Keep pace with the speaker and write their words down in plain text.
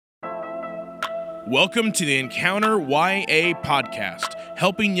Welcome to the Encounter YA podcast,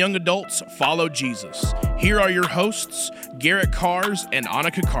 helping young adults follow Jesus. Here are your hosts, Garrett Cars and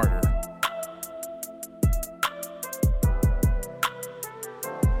Annika Carter.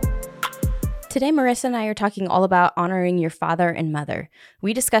 Today, Marissa and I are talking all about honoring your father and mother.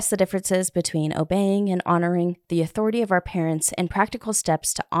 We discuss the differences between obeying and honoring the authority of our parents and practical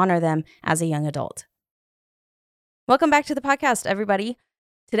steps to honor them as a young adult. Welcome back to the podcast, everybody.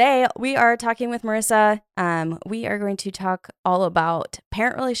 Today, we are talking with Marissa. We are going to talk all about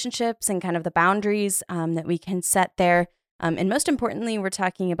parent relationships and kind of the boundaries that we can set there. And most importantly, we're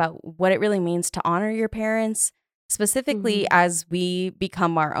talking about what it really means to honor your parents, specifically as we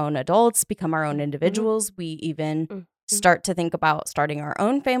become our own adults, become our own individuals. We even start to think about starting our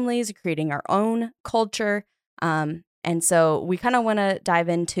own families, creating our own culture. And so we kind of want to dive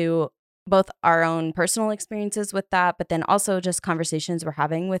into both our own personal experiences with that, but then also just conversations we're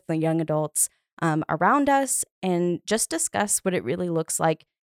having with the young adults around us, and just discuss what it really looks like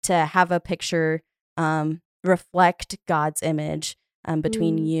to have a picture reflect God's image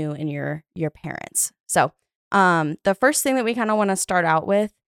between you and your parents. So the first thing that we kind of want to start out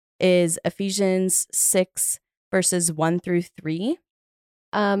with is Ephesians 6, verses 1 through 3.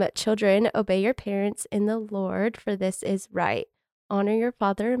 Children, obey your parents in the Lord, for this is right. Honor your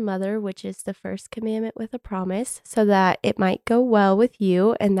father and mother, which is the first commandment with a promise, so that it might go well with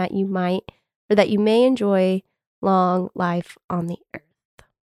you and that you may enjoy long life on the earth.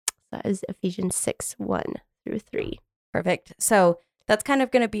 That is Ephesians 6, 1 through 3. Perfect. So that's kind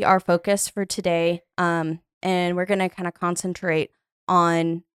of going to be our focus for today. And we're going to kind of concentrate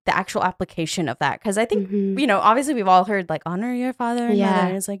on the actual application of that. Because I think, obviously we've all heard like honor your father and mother.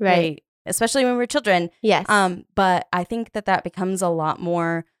 And it's like, great. Especially when we're children. Yes. But I think that becomes a lot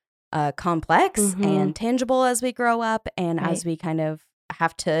more complex and tangible as we grow up and as we kind of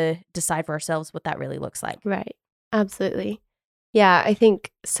have to decide for ourselves what that really looks like. Right. Absolutely. Yeah, I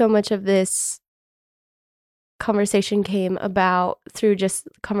think so much of this conversation came about through just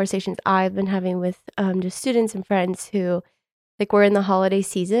conversations I've been having with just students and friends who, like, we're in the holiday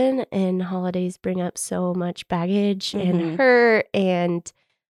season, and holidays bring up so much baggage and hurt and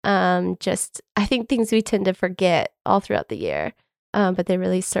I think things we tend to forget all throughout the year, but they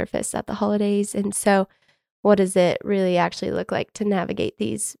really surface at the holidays. And so what does it really actually look like to navigate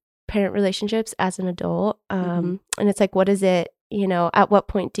these parent relationships as an adult? And it's like, what is it, at what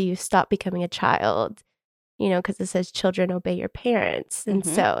point do you stop becoming a child? Because it says children obey your parents. And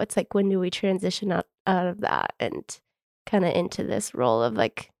so it's like, when do we transition out of that and kind of into this role of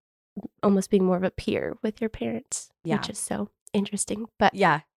like almost being more of a peer with your parents, which is so interesting. But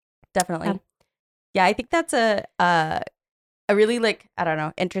yeah, definitely. Yeah, I think that's a really, like, I don't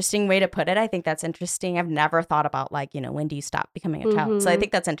know, interesting way to put it. I think that's interesting. I've never thought about, like, when do you stop becoming a child? So I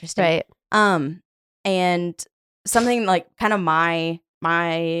think that's interesting. Right. And something like kind of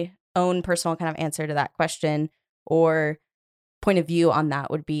my own personal kind of answer to that question or point of view on that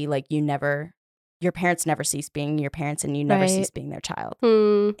would be like, your parents never cease being your parents, and you never cease being their child.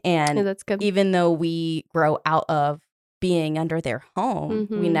 And that's good. Even though we grow out of being under their home,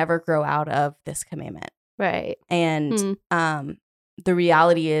 we never grow out of this commandment. Right. And the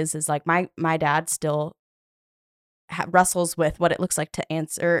reality is like my dad still wrestles with what it looks like to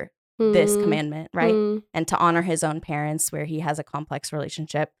answer this commandment, right? And to honor his own parents, where he has a complex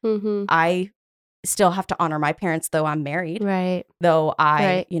relationship. I still have to honor my parents, though I'm married. Right. Though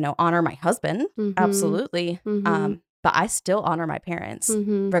I, honor my husband. Absolutely. But I still honor my parents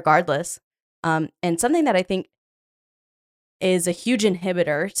regardless. And something that I think is a huge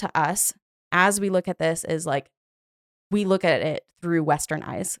inhibitor to us as we look at this is like, we look at it through Western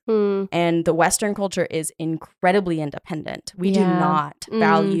eyes. And the Western culture is incredibly independent. We do not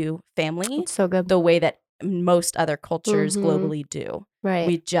value family so good. the way that most other cultures globally do. Right.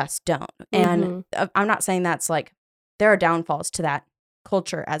 We just don't. And I'm not saying that's like, there are downfalls to that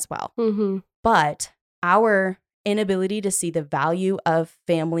culture as well. But our inability to see the value of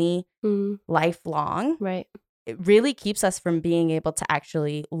family lifelong, it really keeps us from being able to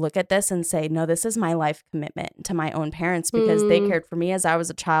actually look at this and say, no, this is my life commitment to my own parents, because they cared for me as I was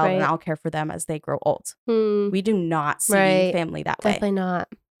a child, and I'll care for them as they grow old. We do not see family that way. Definitely not.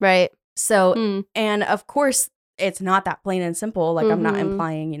 Right. So, and of course, it's not that plain and simple. Like, I'm not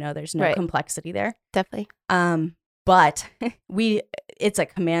implying, there's no complexity there. Definitely. But it's a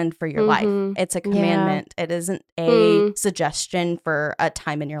command for your life. It's a commandment. It isn't a suggestion for a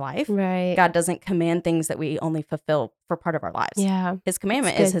time in your life. Right. God doesn't command things that we only fulfill for part of our lives. Yeah. His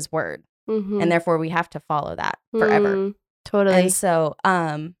commandment is his word. And therefore we have to follow that forever. Totally. And so,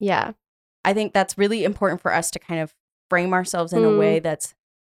 I think that's really important for us to kind of frame ourselves in a way that's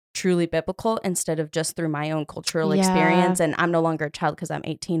truly biblical instead of just through my own cultural Yeah. experience. And I'm no longer a child because I'm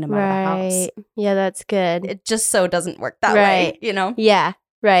 18. I'm out of the house. Yeah, that's good. It just so doesn't work that way, Right. Yeah,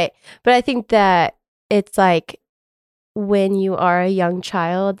 right. But I think that it's like when you are a young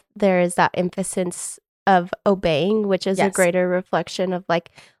child, there is that emphasis of obeying, which is a Yes. greater reflection of like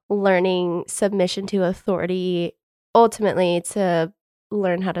learning submission to authority, ultimately to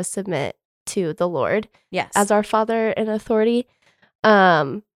learn how to submit to the Lord Yes. as our Father in authority.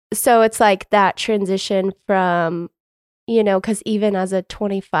 So it's like that transition from, because even as a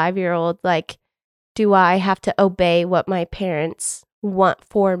 25-year-old, like, do I have to obey what my parents want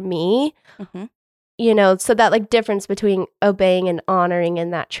for me? Mhm. So that like difference between obeying and honoring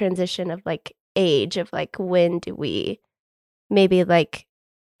and that transition of like age of like, when do we maybe like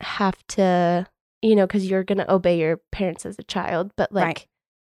have to, because you're going to obey your parents as a child, but like, Right.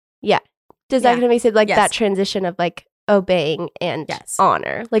 yeah. Does that Yeah. kind of make sense? Like Yes. that transition of like obeying and Yes.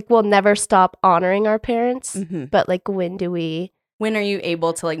 honor. Like we'll never stop honoring our parents, Mhm. but like when do we? When are you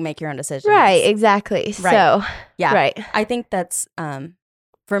able to like make your own decisions? Right, exactly. Right. So, Yeah. right. I think that's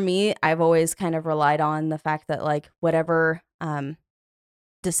for me, I've always kind of relied on the fact that like whatever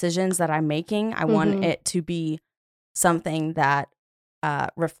decisions that I'm making, I want Mhm. it to be something that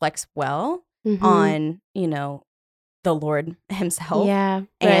reflects well Mhm. on, the Lord himself. Yeah. Right.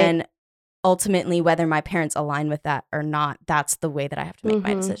 And ultimately, whether my parents align with that or not, that's the way that I have to make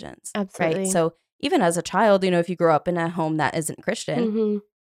my Mhm. decisions. Absolutely. Right. So even as a child, if you grow up in a home that isn't Christian, Mhm.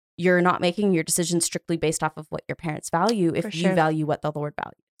 you're not making your decisions strictly based off of what your parents value if For you sure. value what the Lord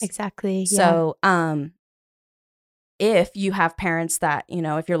values. Exactly. So, if you have parents that,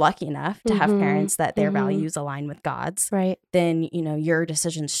 if you're lucky enough to have Mhm. parents that their Mhm. values align with God's, yeah. Right. then, your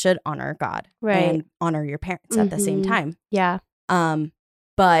decisions should honor God Right. and honor your parents at the same Mhm. time. Yeah.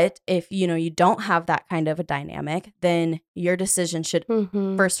 But if, you don't have that kind of a dynamic, then your decision should,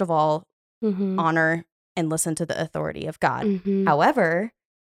 Mhm. first of all, Mhm. honor and listen to the authority of God. Mhm. However,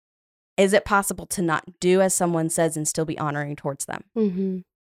 is it possible to not do as someone says and still be honoring towards them? Mhm.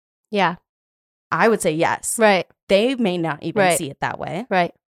 Yeah. I would say yes. Right. They may not even Right. see it that way,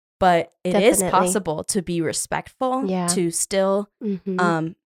 Right. but it is Definitely. possible to be respectful, Yeah. to still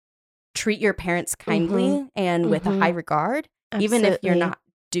Mhm. treat your parents kindly and with a Mhm. high regard, even if you're Absolutely. not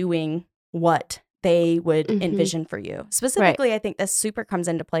doing what they would Mhm. envision for you. Specifically, I think this super comes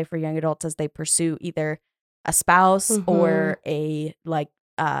into play for young adults as they pursue either a spouse or a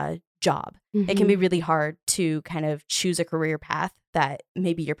job. It can be really hard to kind of choose a career path that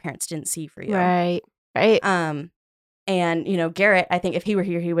maybe your parents didn't see for you. Right. Right. And Garrett, I think if he were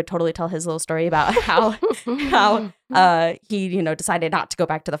here, he would totally tell his little story about how he decided not to go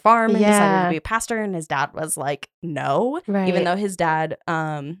back to the farm and decided to Yeah. be a pastor, and his dad was like, no. Right. Even though his dad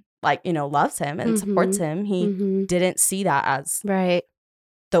loves him and supports him, he Mhm. didn't see that as Right.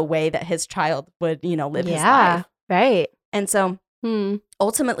 the way that his child would live his Yeah. life. Right. And so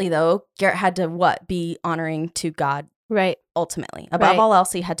ultimately, though, Garrett had to be honoring to God. Right. Ultimately, above Right. all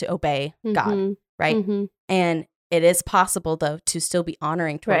else, he had to obey God. Mhm. Right. Mhm. And it is possible, though, to still be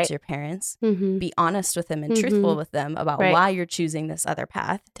honoring towards Right. your parents, Mhm. be honest with them and truthful Mhm. with them about Right. why you're choosing this other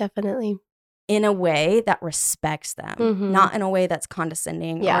path Definitely. in a way that respects them, Mhm. not in a way that's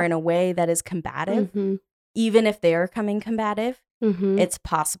condescending Yeah. or in a way that is combative. Mhm. Even if they're coming combative, Mhm. it's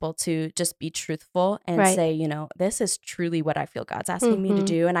possible to just be truthful and Right. say, this is truly what I feel God's asking me to Mhm.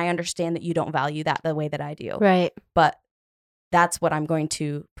 do. And I understand that you don't value that the way that I do, Right. but that's what I'm going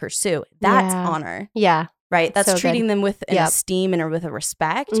to pursue. That's Yeah. honor. Yeah. Right. That's So good. treating them with an Yep. esteem and with a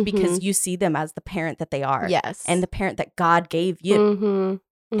respect because Mhm. you see them as the parent that they are Yes. and the parent that God gave you. Mhm.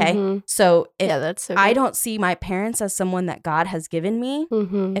 Okay. Mhm. So if Yeah, that's so I good. don't see my parents as someone that God has given me,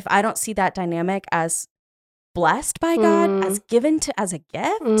 Mhm. if I don't see that dynamic as blessed by God, as given as a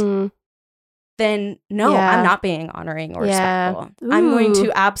gift, Mm. then no, Yeah. I'm not being honoring or Yeah. respectful. I'm going Ooh.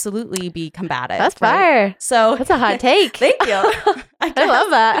 to absolutely be combative. That's right? fire. So That's a hot take. Thank you. I love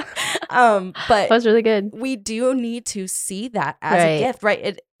that. But That was really good. we do need to see that as Right. a gift,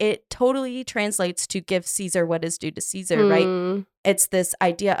 right? It totally translates to give Caesar what is due to Caesar, right? Mm. It's this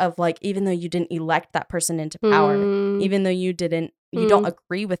idea of like, even though you didn't elect that person into power, even though you don't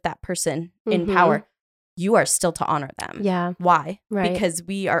agree with that person in power, you are still to honor them. Yeah. Why? Right. Because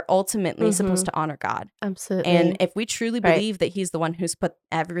we are ultimately supposed to honor God. Absolutely. And if we truly Right. believe that he's the one who's put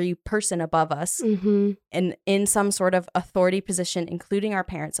every person above us Mhm. and in some sort of authority position, including our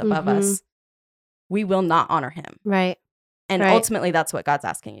parents above us, we will not honor him. Right. And Right. ultimately, that's what God's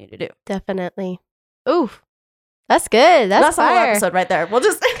asking you to do. Definitely. Oof. That's good. That's the whole fire. episode right there. We'll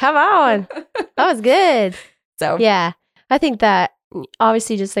just Come on. That was good. So Yeah. I think that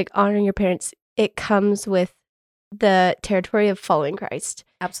obviously just like honoring your parents, it comes with the territory of following Christ.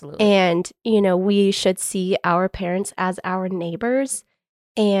 Absolutely. And, we should see our parents as our neighbors.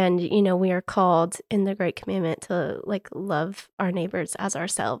 And, we are called in the Great Commandment to love our neighbors as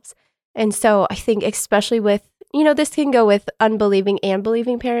ourselves. And so I think especially with, this can go with unbelieving and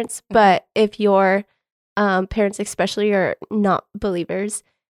believing parents, but if your parents especially are not believers,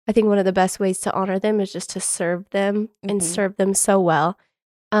 I think one of the best ways to honor them is just to serve them and serve them so well.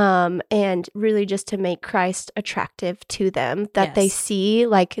 And really just to make Christ attractive to them, that they see,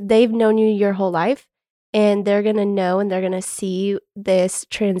 they've known you your whole life, and they're going to know and they're going to see this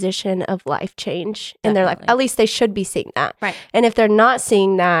transition of life change in their life. At least they should be seeing that. Right. And if they're not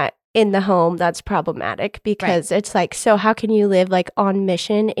seeing that in the home, that's problematic, because it's so how can you live on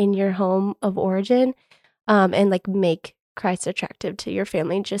mission in your home of origin, and make Christ attractive to your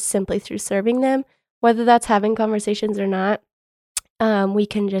family just simply through serving them, whether that's having conversations or not. We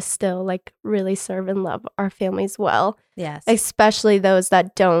can just still really serve and love our families well. Yes. Especially those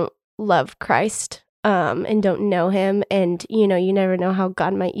that don't love Christ and don't know him. And, you never know how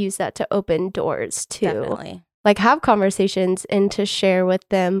God might use that to open doors to Definitely. Have conversations and to share with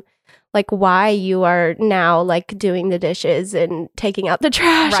them why you are now doing the dishes and taking out the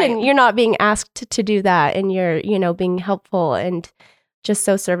trash, and you're not being asked to do that, and you're, being helpful and just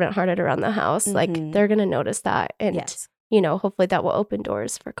so servant hearted around the house. They're going to notice that. And yes. Hopefully that will open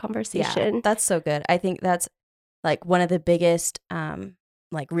doors for conversation. Yeah, that's so good. I think that's one of the biggest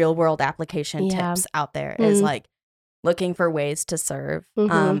real world application tips out there is looking for ways to serve,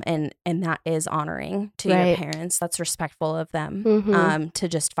 and that is honoring to your parents. That's respectful of them, to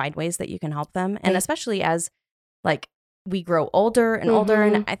just find ways that you can help them. And especially as we grow older and older,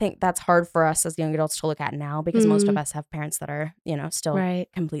 and I think that's hard for us as young adults to look at now, because most of us have parents that are, still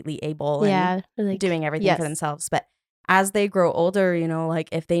completely able and doing everything for themselves. But as they grow older,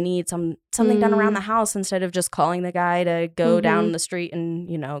 if they need something done around the house, instead of just calling the guy to go down the street and,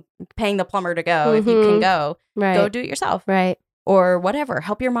 paying the plumber to go, if you can go do it yourself. Right. Or whatever.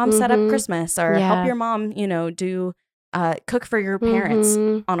 Help your mom set up Christmas, or help your mom, do cook for your parents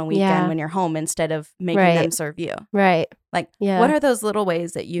on a weekend when you're home, instead of making them serve you. Right. What are those little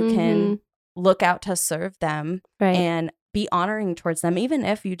ways that you can look out to serve them and be honoring towards them, even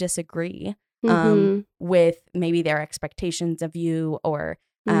if you disagree with maybe their expectations of you, or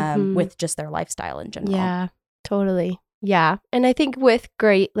with just their lifestyle in general. Yeah, totally. Yeah. And I think with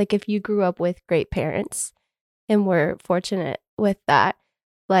if you grew up with great parents and were fortunate with that,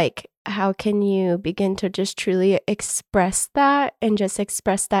 how can you begin to just truly express that and just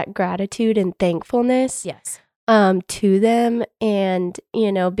express that gratitude and thankfulness? Yes. To them, and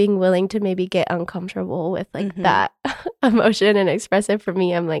being willing to maybe get uncomfortable with that emotion and express it. For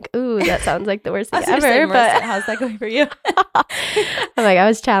me, I'm ooh, that sounds like the worst thing ever. But how's that going for you? I'm I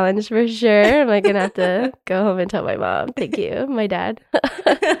was challenged for sure. I'm gonna have to go home and tell my mom, thank you, my dad,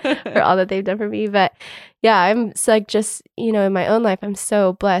 for all that they've done for me. But yeah, I'm just in my own life, I'm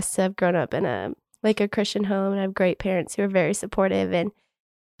so blessed to have grown up in a Christian home, and I have great parents who are very supportive,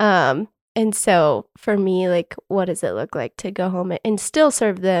 and so for me, what does it look like to go home and still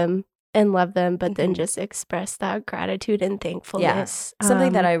serve them and love them, but then just express that gratitude and thankfulness? Yeah.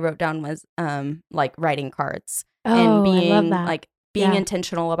 Something that I wrote down was writing cards, and being I love that. Being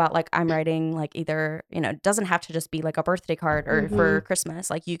intentional about I'm writing either, it doesn't have to just be a birthday card or for Christmas.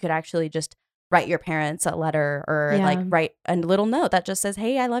 You could actually just write your parents a letter, or write a little note that just says,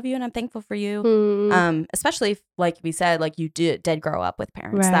 hey, I love you and I'm thankful for you. Especially if, we said, you did grow up with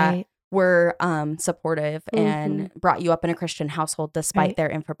parents that were supportive and brought you up in a Christian household despite their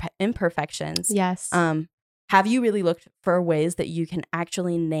imperfections. Yes. Have you really looked for ways that you can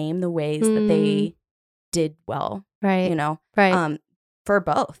actually name the ways that they did well? Right. Right. For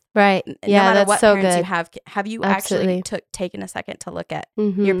both. Right. No Yeah, matter that's what so parents good. you have you Absolutely. actually taken a second to look at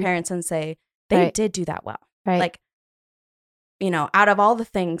your parents and say, they did do that well? Right. Out of all the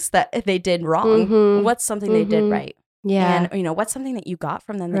things that they did wrong, what's something they did right? Yeah. And, what's something that you got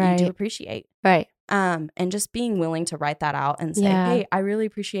from them that you do appreciate? Right. And just being willing to write that out and say, hey, I really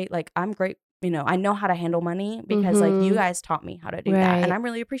appreciate, I'm great. I know how to handle money because you guys taught me how to do that. And I'm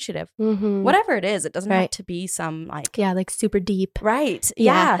really appreciative. Whatever it is, it doesn't have to be some super deep. Right.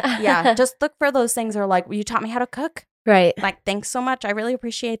 Yeah. Yeah. Just look for those things that are you taught me how to cook. Right. Thanks so much. I really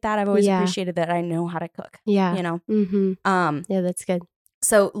appreciate that. I've always appreciated that I know how to cook. Yeah. Yeah, that's good.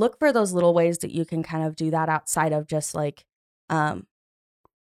 So look for those little ways that you can kind of do that outside of just I'm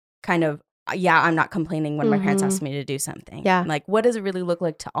not complaining when my parents ask me to do something. Yeah. What does it really look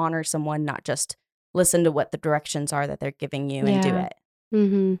like to honor someone, not just listen to what the directions are that they're giving you and do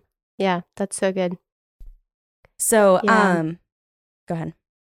it? Yeah, that's so good. So, go ahead.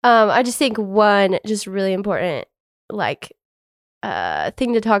 I just think one just really important like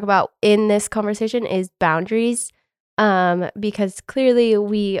thing to talk about in this conversation is boundaries, because clearly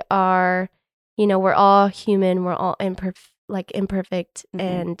we are, we're all human, we're all imperfect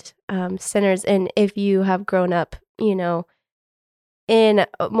and sinners. And if you have grown up, in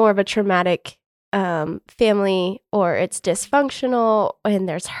more of a traumatic family, or it's dysfunctional and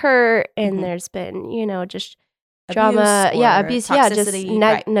there's hurt and there's been, just drama, abuse, toxicity,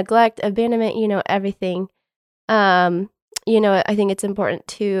 just neglect, abandonment, everything. I think it's important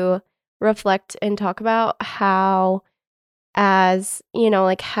to reflect and talk about how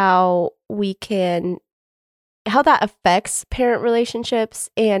how that affects parent relationships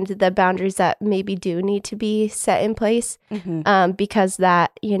and the boundaries that maybe do need to be set in place, because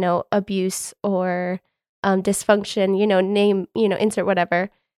that, abuse or dysfunction, insert whatever,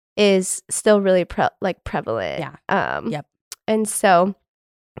 is still really prevalent. Yeah. And so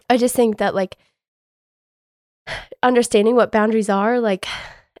I just think that understanding what boundaries are,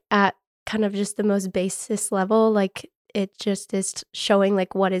 at kind of just the most basis level, it just is showing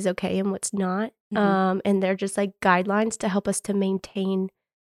what is okay and what's not. And they're just guidelines to help us to maintain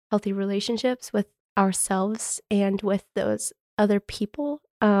healthy relationships with ourselves and with those other people.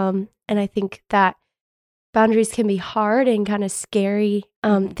 And I think that boundaries can be hard and kind of scary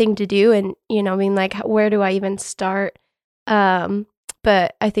thing to do. And, where do I even start?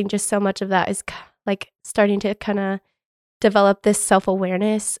 But I think just so much of that is starting to kind of develop this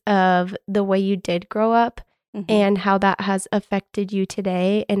self-awareness of the way you did grow up and how that has affected you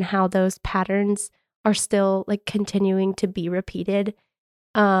today, and how those patterns are still continuing to be repeated,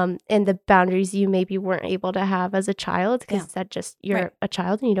 and the boundaries you maybe weren't able to have as a child because that just you're a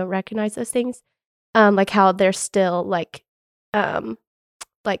child and you don't recognize those things, how they're still happening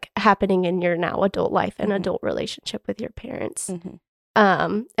in your now adult life and adult relationship with your parents.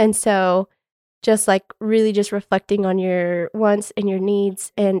 And so just really just reflecting on your wants and your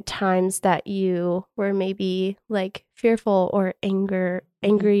needs, and times that you were maybe fearful or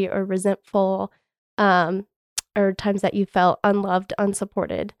angry or resentful, or times that you felt unloved,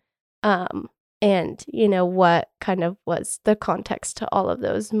 unsupported, and what kind of was the context to all of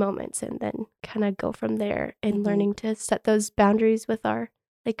those moments, and then kind of go from there and learning to set those boundaries with our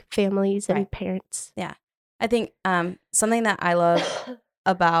families and parents. Yeah. I think something that I love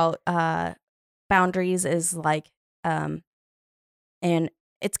about boundaries is and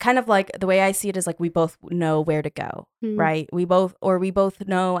it's kind of the way I see it is we both know where to go, right? We both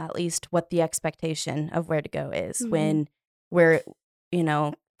know at least what the expectation of where to go is when we're,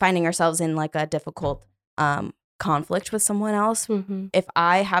 finding ourselves in a difficult conflict with someone else. If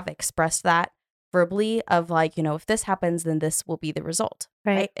I have expressed that verbally of if this happens, then this will be the result,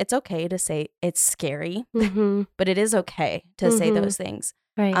 right? It's okay to say it's scary, but it is okay to say those things.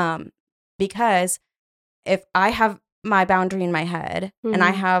 Right. Because if I have my boundary in my head and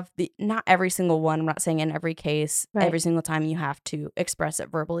I have not every single one, I'm not saying in every case, every single time you have to express it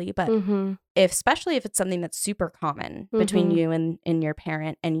verbally, but especially if it's something that's super common between you and your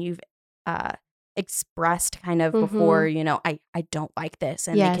parent, and you've expressed kind of before, I don't like this,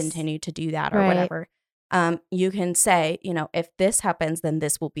 and they continue to do that or whatever. You can say, if this happens, then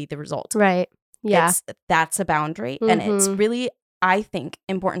this will be the result. Right. Yeah. That's a boundary. And it's really, I think,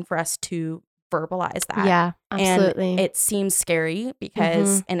 important for us to verbalize that. Yeah, absolutely. And it seems scary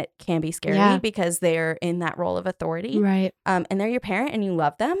because, and it can be scary because they're in that role of authority. Right. And they're your parent and you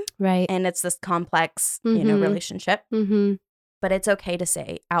love them. Right. And it's this complex, relationship. But it's okay to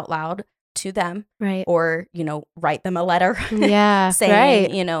say out loud to them. Right. Or, write them a letter. Yeah.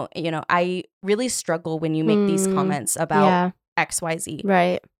 saying, I really struggle when you make these comments about XYZ.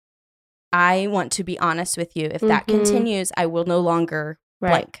 Right. I want to be honest with you. If that continues, I will no longer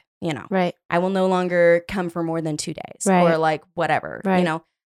blank, Right. I will no longer come for more than 2 days or whatever,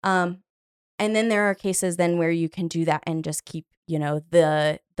 and then there are cases then where you can do that and just keep,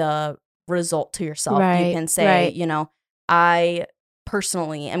 the result to yourself. Right. You can say, I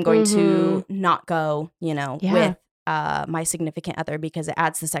personally am going to not go, with my significant other because it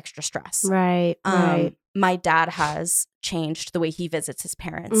adds this extra stress. Right. Right. My dad has changed the way he visits his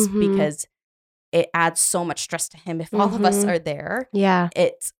parents because it adds so much stress to him. If all of us are there,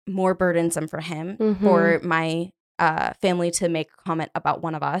 it's more burdensome for him, for my family to make a comment about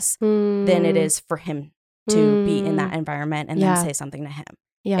one of us than it is for him to be in that environment and then say something to him.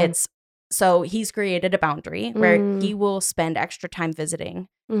 Yeah. So he's created a boundary where he will spend extra time visiting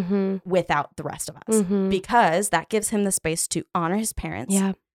without the rest of us because that gives him the space to honor his parents,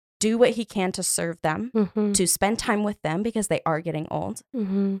 do what he can to serve them, to spend time with them because they are getting old,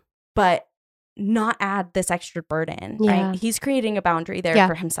 but not add this extra burden, right? He's creating a boundary there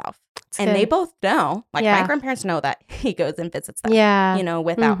for himself. And good. they both know, like Yeah. my grandparents know that he goes and visits them, Yeah. you know,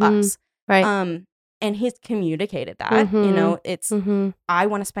 without Mhm. us. Right. And he's communicated that, you know, it's, Mhm. I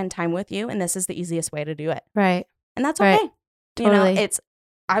want to spend time with you and this is the easiest way to do it. Right. And that's Right. okay. You know, Totally.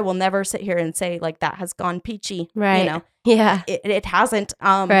 I will never sit here and say like that has gone peachy, Right. you know, Yeah. it hasn't.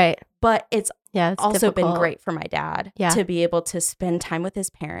 Right. But it's Yeah. It's also been difficult. great for my dad Yeah. to be able to spend time with his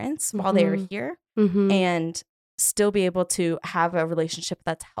parents while they are Mhm. here Mhm. and still be able to have a relationship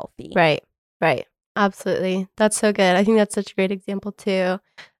that's healthy. Right. Right. Absolutely. That's so good. I think that's such a great example too.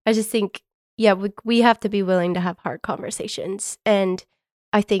 I just think, yeah, we have to be willing to have hard conversations. And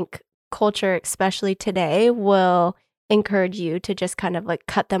I think culture, especially today, will encourage you to just kind of like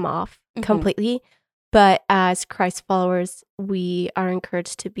cut them off Mhm. completely. But as Christ followers, we are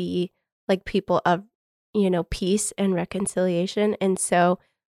encouraged to be like people of, peace and reconciliation. And so,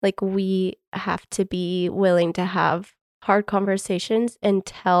 like, we have to be willing to have hard conversations and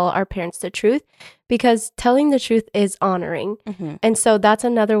tell our parents the truth, because telling the truth is honoring. Mhm. And so that's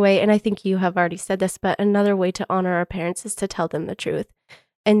another way, and I think you have already said this, but another way to honor our parents is to tell them the truth.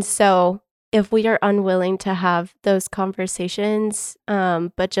 And so if we are unwilling to have those conversations,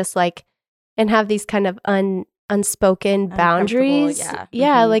 but just like, and have these kind of unspoken boundaries,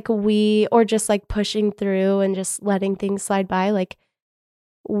 yeah. like or just like pushing through and just letting things slide by, like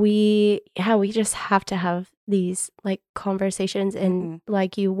we just have to have these like conversations, and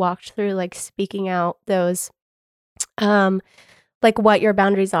like you walked through, like speaking out those like what your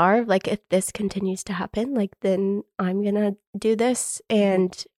boundaries are, like if this continues to happen, like then I'm gonna do this.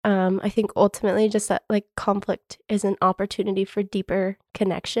 And I think ultimately just that like conflict is an opportunity for deeper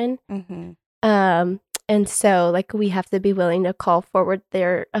connection. And so like we have to be willing to call forward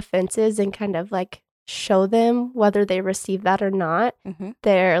their offenses and kind of like show them, whether they receive that or not,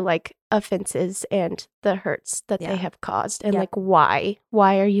 their like offenses and the hurts that they have caused, and like why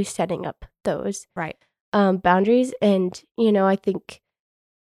are you setting up those boundaries. And I think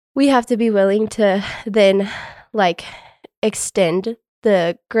we have to be willing to then like extend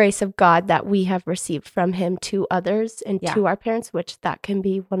the grace of God that we have received from him to others and to our parents, which that can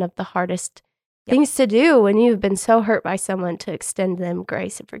be one of the hardest things to do when you've been so hurt by someone, to extend them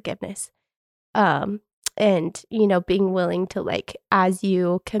grace and forgiveness. And being willing to, like, as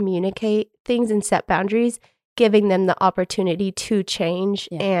you communicate things and set boundaries, giving them the opportunity to change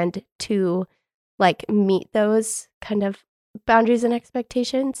and to like meet those kind of boundaries and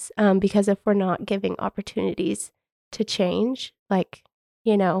expectations. Because if we're not giving opportunities to change, like,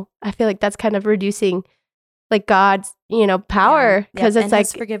 I feel like that's kind of reducing like God's, power, because it's and like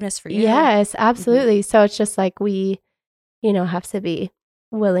his forgiveness for you. Yes, absolutely. So it's just like we, have to be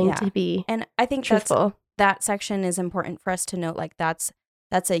willing to be and I think truthful. that section is important for us to note. Like that's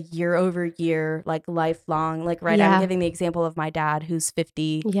a year over year, like lifelong, like, right. I'm giving the example of my dad who's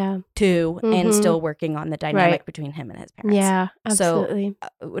 52 and still working on the dynamic between him and his parents. Yeah, absolutely.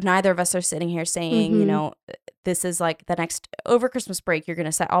 So neither of us are sitting here saying, this is like the next, over Christmas break, you're going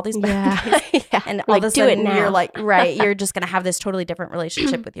to set all these boundaries. And all like, of a do it sudden now. you're like, right, you're just going to have this totally different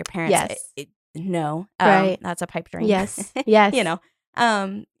relationship with your parents. Yes. No, Right. that's a pipe dream. Yes. Yes.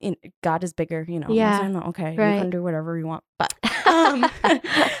 God is bigger, Yeah. So, okay, Right. you can do whatever you want, but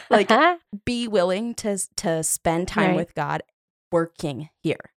like, be willing to spend time with God working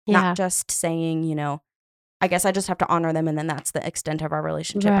here, not just saying, I guess I just have to honor them and then that's the extent of our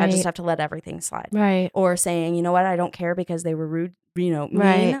relationship. I just have to let everything slide. Right. Or saying, you know what, I don't care because they were rude,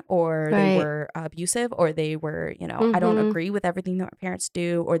 mean, or they were abusive, or they were, I don't agree with everything that my parents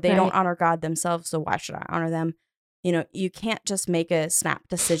do, or they don't honor God themselves, so why should I honor them? You can't just make a snap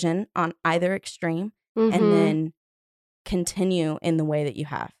decision on either extreme and then continue in the way that you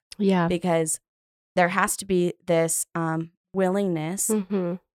have. Yeah. Because there has to be this willingness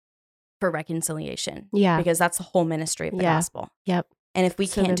for reconciliation. Yeah. Because that's the whole ministry of the gospel. Yep. And if we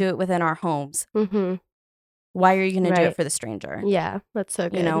can't do it within our homes, why are you going to do it for the stranger? Yeah. That's so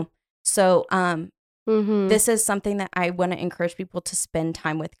good. So this is something that I want to encourage people to spend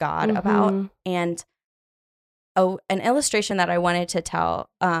time with God about. And an illustration that I wanted to tell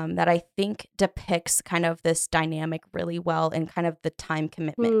that I think depicts kind of this dynamic really well and kind of the time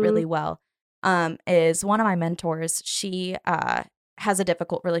commitment really well is one of my mentors. She has a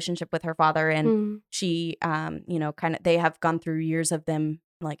difficult relationship with her father, and she, kind of, they have gone through years of them,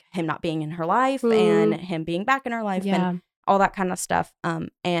 like him not being in her life and him being back in her life and all that kind of stuff.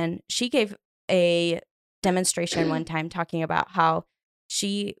 And she gave a demonstration one time talking about how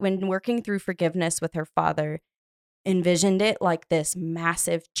she, when working through forgiveness with her father, envisioned it like this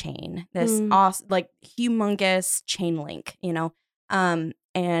massive chain, this like humongous chain link,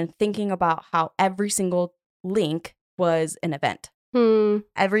 and thinking about how every single link was an event.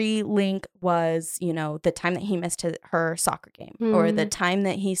 Every link was, the time that he missed her soccer game, or the time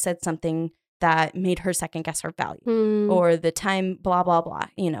that he said something that made her second guess her value, or the time blah, blah, blah,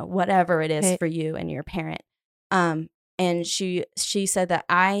 whatever it is for you and your parent. And she said that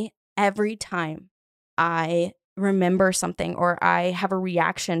every time I remember something or I have a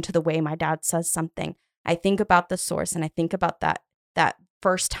reaction to the way my dad says something, I think about the source and I think about that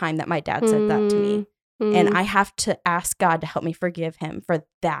first time that my dad said that to me. And I have to ask God to help me forgive him for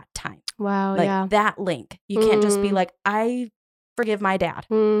that time. Wow, like that link. You can't just be like, I forgive my dad.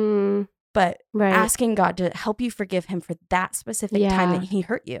 But asking God to help you forgive him for that specific time that he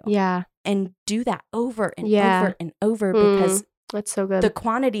hurt you. Yeah. And do that over and over and over, because that's so good. The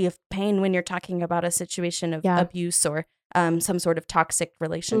quantity of pain when you're talking about a situation of abuse or some sort of toxic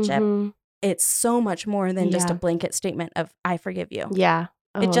relationship, it's so much more than just a blanket statement of, I forgive you. Yeah.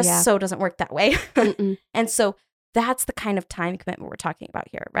 It just so doesn't work that way. And so that's the kind of time commitment we're talking about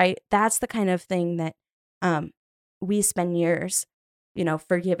here, right? That's the kind of thing that we spend years,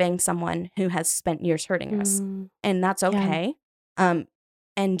 forgiving someone who has spent years hurting us. And that's okay.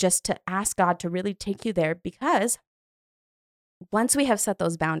 And just to ask God to really take you there, because once we have set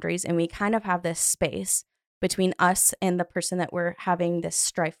those boundaries and we kind of have this space between us and the person that we're having this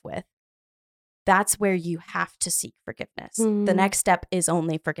strife with, that's where you have to seek forgiveness. The next step is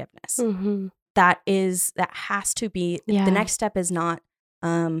only forgiveness. That has to be, the next step is not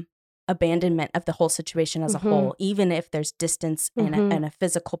abandonment of the whole situation as a whole, even if there's distance and a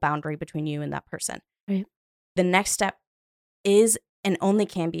physical boundary between you and that person. Right. The next step is and only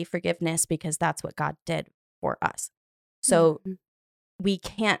can be forgiveness, because that's what God did for us. So we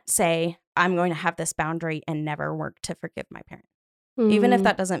can't say, I'm going to have this boundary and never work to forgive my parent. Even if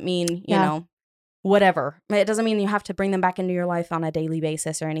that doesn't mean, whatever. It doesn't mean you have to bring them back into your life on a daily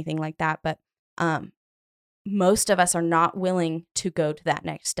basis or anything like that. But most of us are not willing to go to that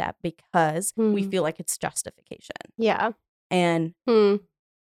next step because we feel like it's justification. Yeah. And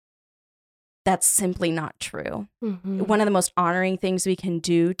that's simply not true. One of the most honoring things we can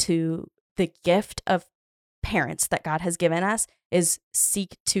do to the gift of parents that God has given us is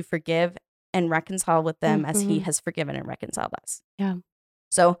seek to forgive and reconcile with them as he has forgiven and reconciled us. Yeah.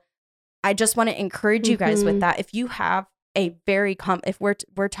 So I just want to encourage you guys with that. If you have a very if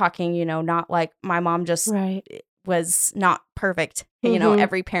we're talking, not like my mom just was not perfect.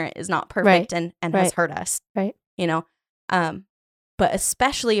 Every parent is not perfect and has hurt us. Right. But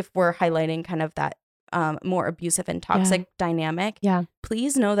especially if we're highlighting kind of that more abusive and toxic dynamic. Yeah.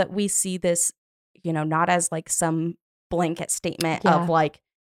 Please know that we see this, not as like some blanket statement of like,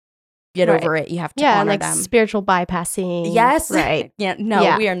 get over it. You have to honor them. Spiritual bypassing. Yes. Right.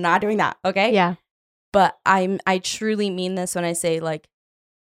 We are not doing that. Okay. Yeah. But I truly mean this when I say like,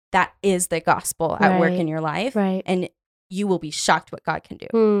 that is the gospel at work in your life. Right. And you will be shocked what God can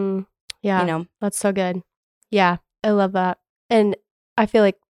do. Yeah. That's so good. Yeah. I love that. And I feel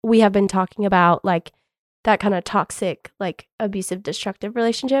like we have been talking about like that kind of toxic, like abusive, destructive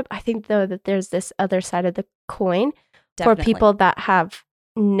relationship. I think though that there's this other side of the coin for people that have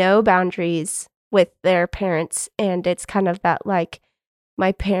no boundaries with their parents, and it's kind of that like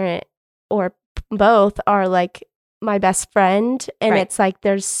my parent or both are like my best friend, and it's like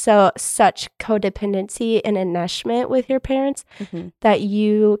there's such codependency and enmeshment with your parents that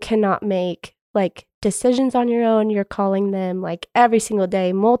you cannot make like decisions on your own. You're calling them like every single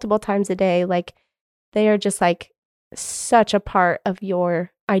day, multiple times a day. Like they are just like such a part of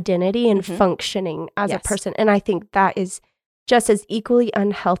your identity and functioning as a person. And I think that is just as equally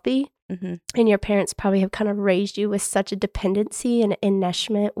unhealthy. And your parents probably have kind of raised you with such a dependency and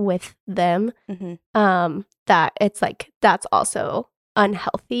enmeshment with them that it's like that's also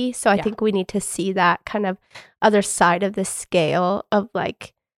unhealthy. So I think we need to see that kind of other side of the scale of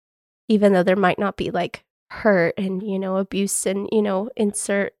like, even though there might not be like hurt and, abuse and,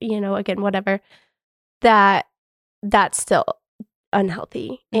 insert, again, whatever, that's still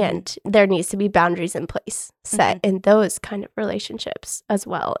unhealthy. And there needs to be boundaries in place set in those kind of relationships as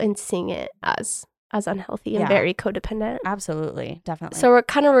well, and seeing it as unhealthy and very codependent. Absolutely. Definitely. So we're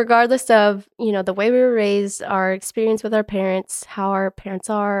kind of, regardless of, the way we were raised, our experience with our parents, how our parents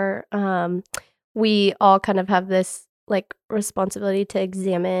are, we all kind of have this like responsibility to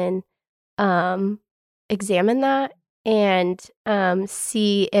examine that and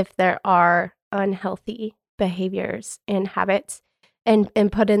see if there are unhealthy behaviors and habits,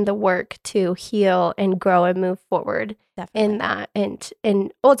 and put in the work to heal and grow and move forward in that.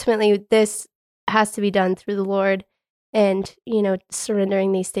 And ultimately this has to be done through the Lord, and,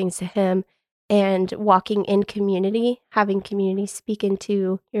 surrendering these things to him and walking in community, having community speak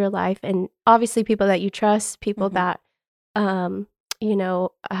into your life, and obviously people that you trust, people that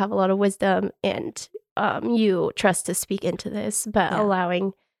have a lot of wisdom and you trust to speak into this, but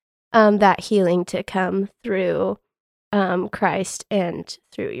allowing that healing to come through Christ and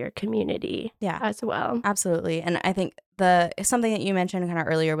through your community as well. Absolutely. And I think something that you mentioned kind of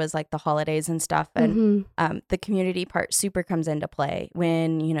earlier was like the holidays and stuff. And the community part super comes into play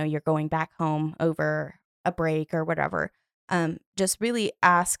when, you're going back home over a break or whatever. Just really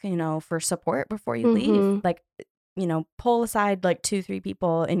ask, for support before you leave. Like, pull aside like 2-3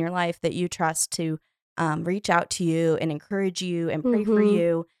 people in your life that you trust to reach out to you and encourage you and pray for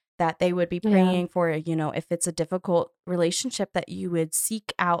you, that they would be praying for, if it's a difficult relationship, that you would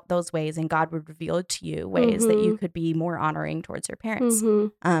seek out those ways and God would reveal to you ways that you could be more honoring towards your parents.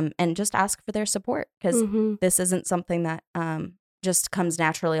 And just ask for their support, because this isn't something that just comes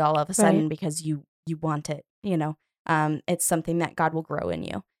naturally all of a sudden because you want it, it's something that God will grow in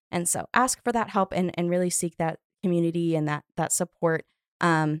you. And so ask for that help and really seek that community and that support.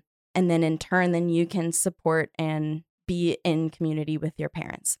 And then in turn, then you can support and be in community with your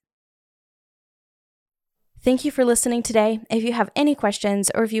parents. Thank you for listening today. If you have any questions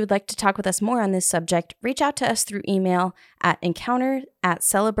or if you would like to talk with us more on this subject, reach out to us through email at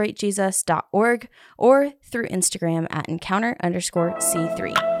encounter@celebratejesus.org or through Instagram at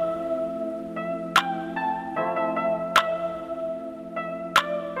encounter_C3.